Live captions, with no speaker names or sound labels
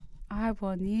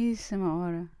buonissimo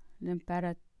ora.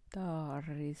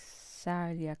 L'imperatore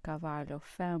sale a cavallo,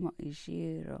 fermo il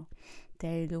giro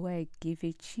dei luoghi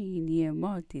vicini in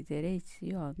molte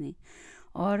direzioni.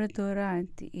 Ora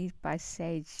durante il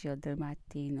passeggio del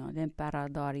mattino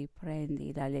l'imperatore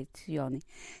prende le lezioni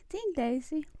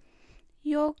d'inglese.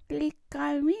 Io gli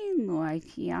cammino a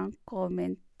fianco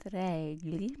mentre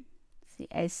egli si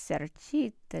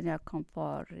esercita nel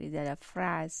comporre delle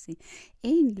frasi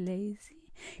inglesi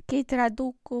che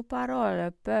traduco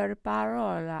parola per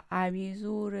parola a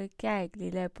misura che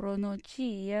egli le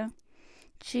pronuncia.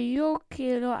 C'è io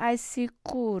che lo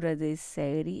assicuro di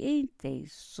essere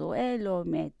inteso e lo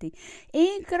metti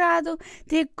in grado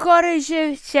di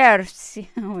correggersi,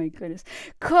 oh my goodness,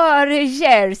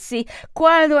 correggersi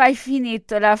quando hai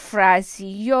finito la frase.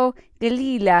 Io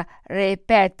la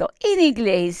ripeto in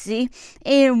inglese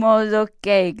in modo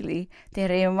che egli ti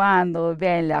rimando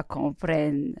bene la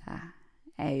comprenda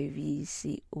e vi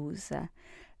si usa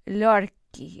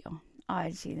l'orchio.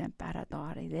 Oggi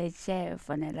l'imperatore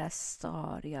leggeva nella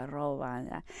storia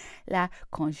romana la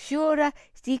congiura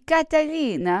di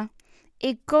Catalina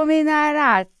e come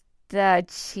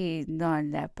narrataci non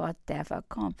le poteva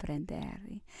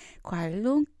comprendere.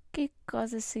 Qualunque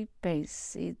cosa si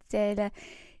pensi delle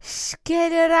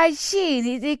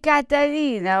scelleraggini di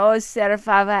Catalina,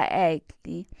 osservava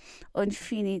egli, un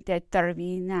fine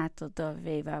determinato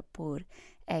doveva pur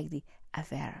egli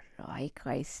averlo, e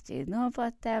questi non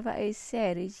poteva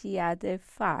essere già di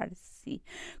farsi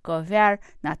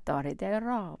governatore di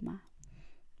Roma.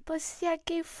 Possia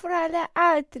che fra le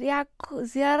altre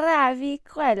accuse gravi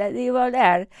quella di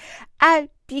voler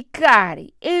appiccare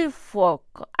il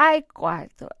fuoco ai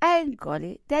quattro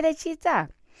angoli della città.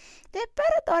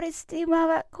 L'imperatore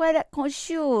stimava quella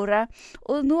congiura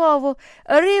un nuovo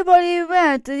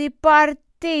ribolimento di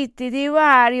partiti di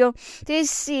vario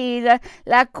stile,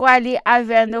 la quali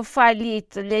avendo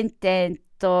fallito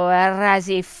l'intento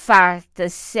rasi fatta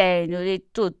segno di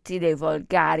tutti le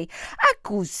volgari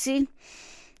accusi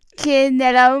che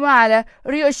nella mala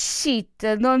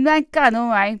riuscita non mancano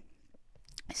mai.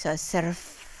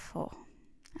 S'osservò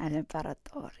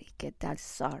all'imperatore che tal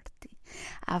sorte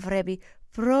avrebbe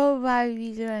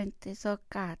probabilmente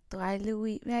toccato a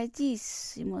lui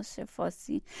medesimo se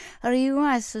fossi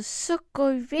rimasto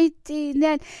soccombente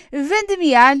nel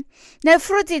vendemmiale, nel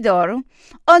fruttivendolo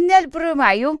o nel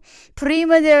brumaio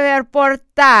prima di aver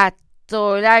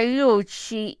portato la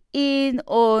luce in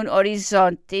un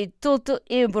orizzonte tutto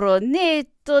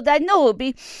imbrunito da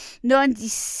nubi. Non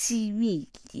dissimili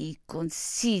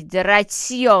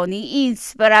considerazioni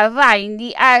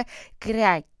ispiravano a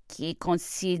Gracchi,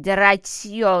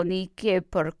 considerazioni che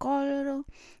per coloro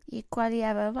i quali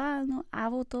avevano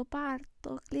avuto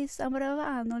parto gli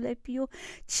sembravano le più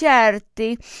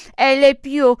certe e le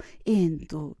più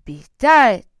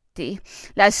indubitate.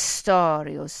 La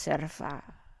storia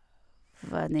osservava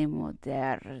nei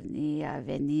moderni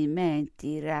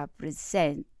avvenimenti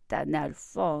rappresenta nel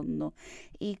fondo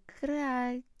i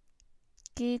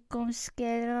cracchi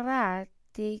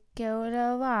considerati che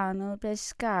volevano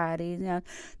pescare nel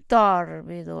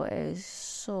torbido e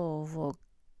soffocare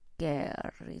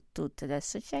tutte le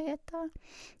società,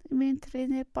 mentre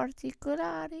nei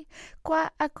particolari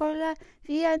qua a quella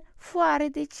vien fuori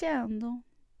dicendo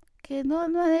che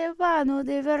non avevano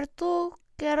di virtù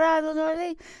che erano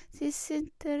lì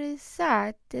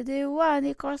disinteressate dei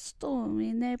buoni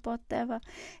costumi, ne poteva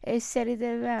essere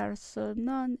diverso.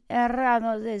 Non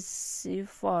erano essi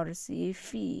forse i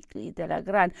figli della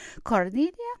gran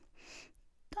Cornelia?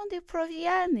 Donde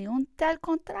proviene un tal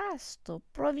contrasto?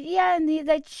 Proviene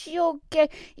da ciò che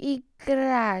i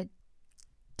grandi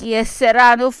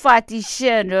saranno fatti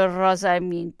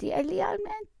generosamente e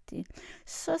lealmente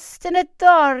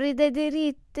sostenitori dei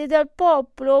diritti del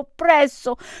popolo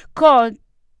oppresso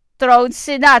contro un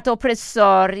senato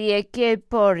oppressori e che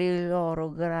per il loro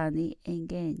grande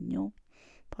ingegno,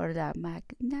 per la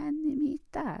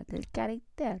magnanimità del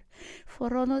carattere,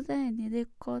 furono degni di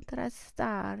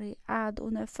contrastare ad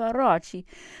una feroce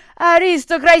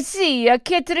aristocrazia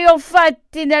che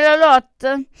trionfati nella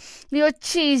lotta li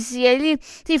uccisi e li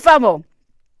diffamò.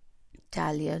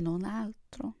 Tali e non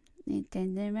altro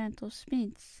l'intendimento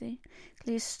spinse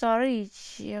gli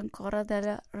storici ancora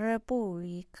della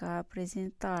Repubblica a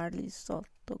presentarli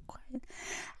sotto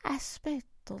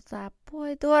quell'aspetto, da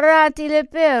poi durante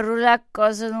l'impero la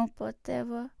cosa non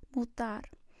poteva mutare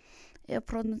e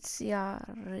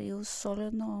pronunziare il solo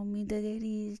nome dei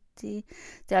diritti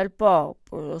del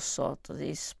popolo sotto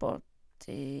dei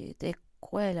spoti di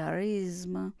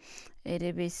quell'arisma e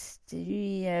di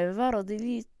bestemmie vero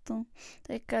delitto,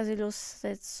 e quasi lo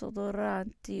stesso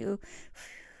durante il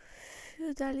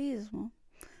feudalismo,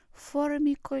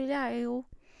 formicolio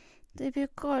dei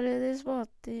piccoli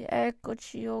risvolti.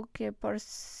 Eccoci io che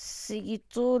persegui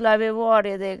tu la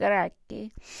memoria dei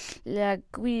Greci, la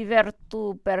cui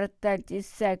virtù per tanti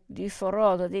secoli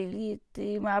furono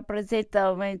delitti, ma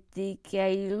presentamente che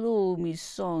ai lumi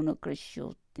sono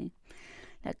cresciuti.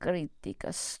 La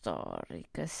critica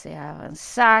storica si è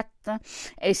avanzata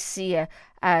e si è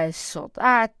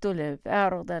assodato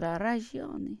l'evero della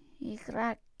ragione. I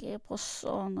Greci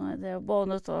possono ed è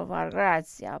buono trovare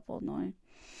grazia per noi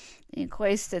in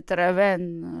queste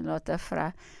tremende lotte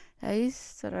fra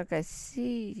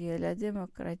l'aristocrazia e la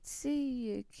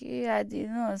democrazia che ha di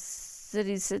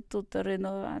nostri si tutto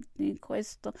rinnovato in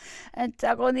questo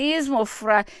antagonismo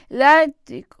fra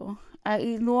l'antico e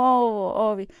il nuovo,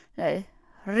 ovvio,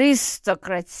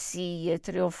 l'aristocrazia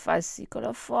trionfasse con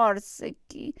la forza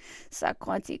chi sa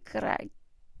quanti cracchi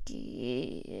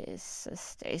essa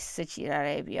stessa ci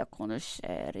darebbe a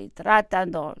conoscere,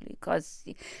 trattandoli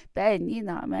così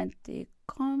benignamente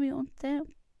come un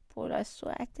tempo la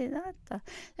sua antenata.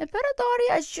 L'imperatore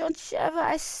aggiungeva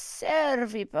a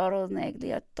servi per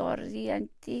negli attori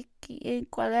antichi in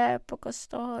quell'epoca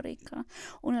storica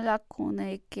una lacuna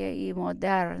che i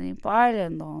moderni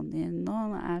paleontologi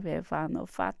non avevano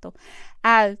fatto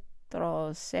altro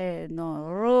se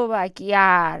non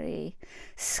rubacchiare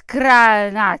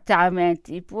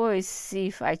scranatamente, poi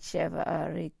si faceva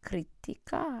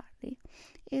ricriticare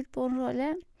il buon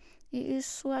Roland e il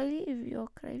suo alivio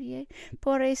Crevier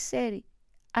per essere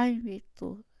in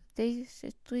virtù dei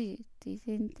istituti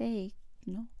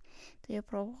d'integno dei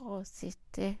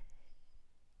propositi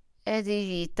e di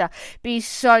vita.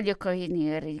 Bisogna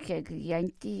convenire che gli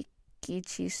antichi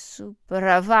ci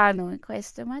superavano in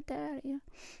queste materie.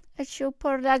 E ciò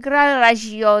per la gran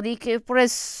ragione che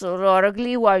presso loro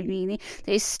gli uomini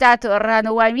di Stato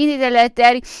erano uomini delle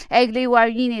terre e gli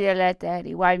uomini delle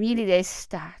terre uomini di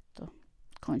Stato,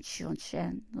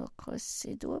 congiungendo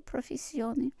queste due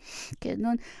professioni che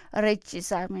non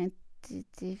recisamente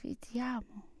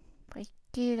dividiamo,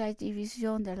 perché la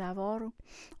divisione del lavoro,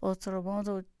 oltre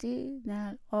modo di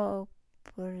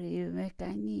opere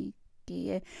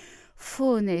meccaniche,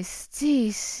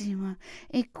 funestissima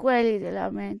e quelli della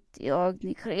mente,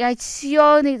 ogni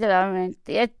creazione della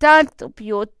mente è tanto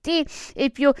più utile e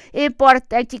più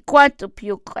importante quanto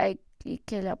più quelli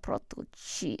che la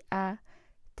produce a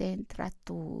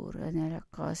entratura nelle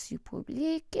cose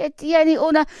pubbliche e tiene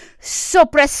una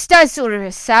soprastanza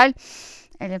universale.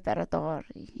 E l'imperatore,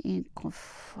 in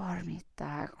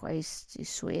conformità a queste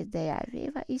sue idee,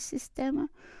 aveva il sistema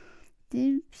di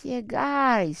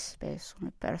impiegare spesso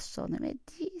le persone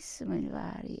medesime in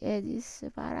vari e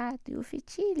separati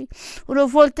uffici. Una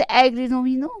volta egli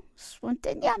nominò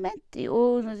spontaneamente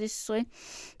uno dei suoi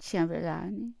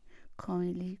ciambellani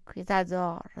come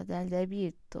liquidatore del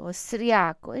debito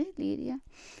austriaco in Liria,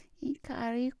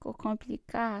 incarico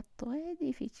complicato e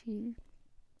difficile.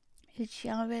 Il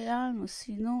ciambellano,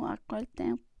 sino a quel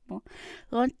tempo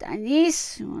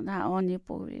lontanissimo da ogni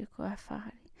pubblico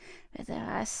affare,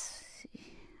 vedersi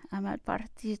a mal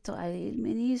partito il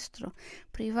ministro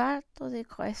privato di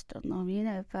questo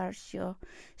nomine, perciò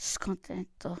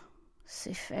scontento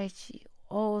si fece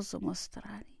oso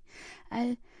mostrare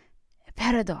al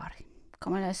imperatore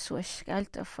come la sua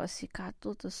scelta fosse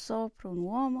caduta sopra un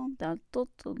uomo del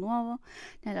tutto nuovo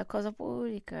nella cosa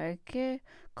pubblica e che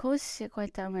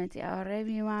conseguentemente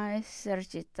avrebbe mai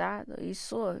esercitato il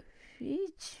suo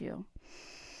ufficio.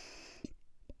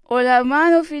 O la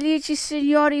mano felice,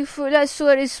 signori, fu la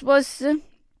sua risposta,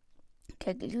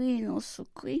 che lui non su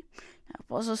qui la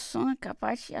posizione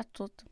capace a tutto.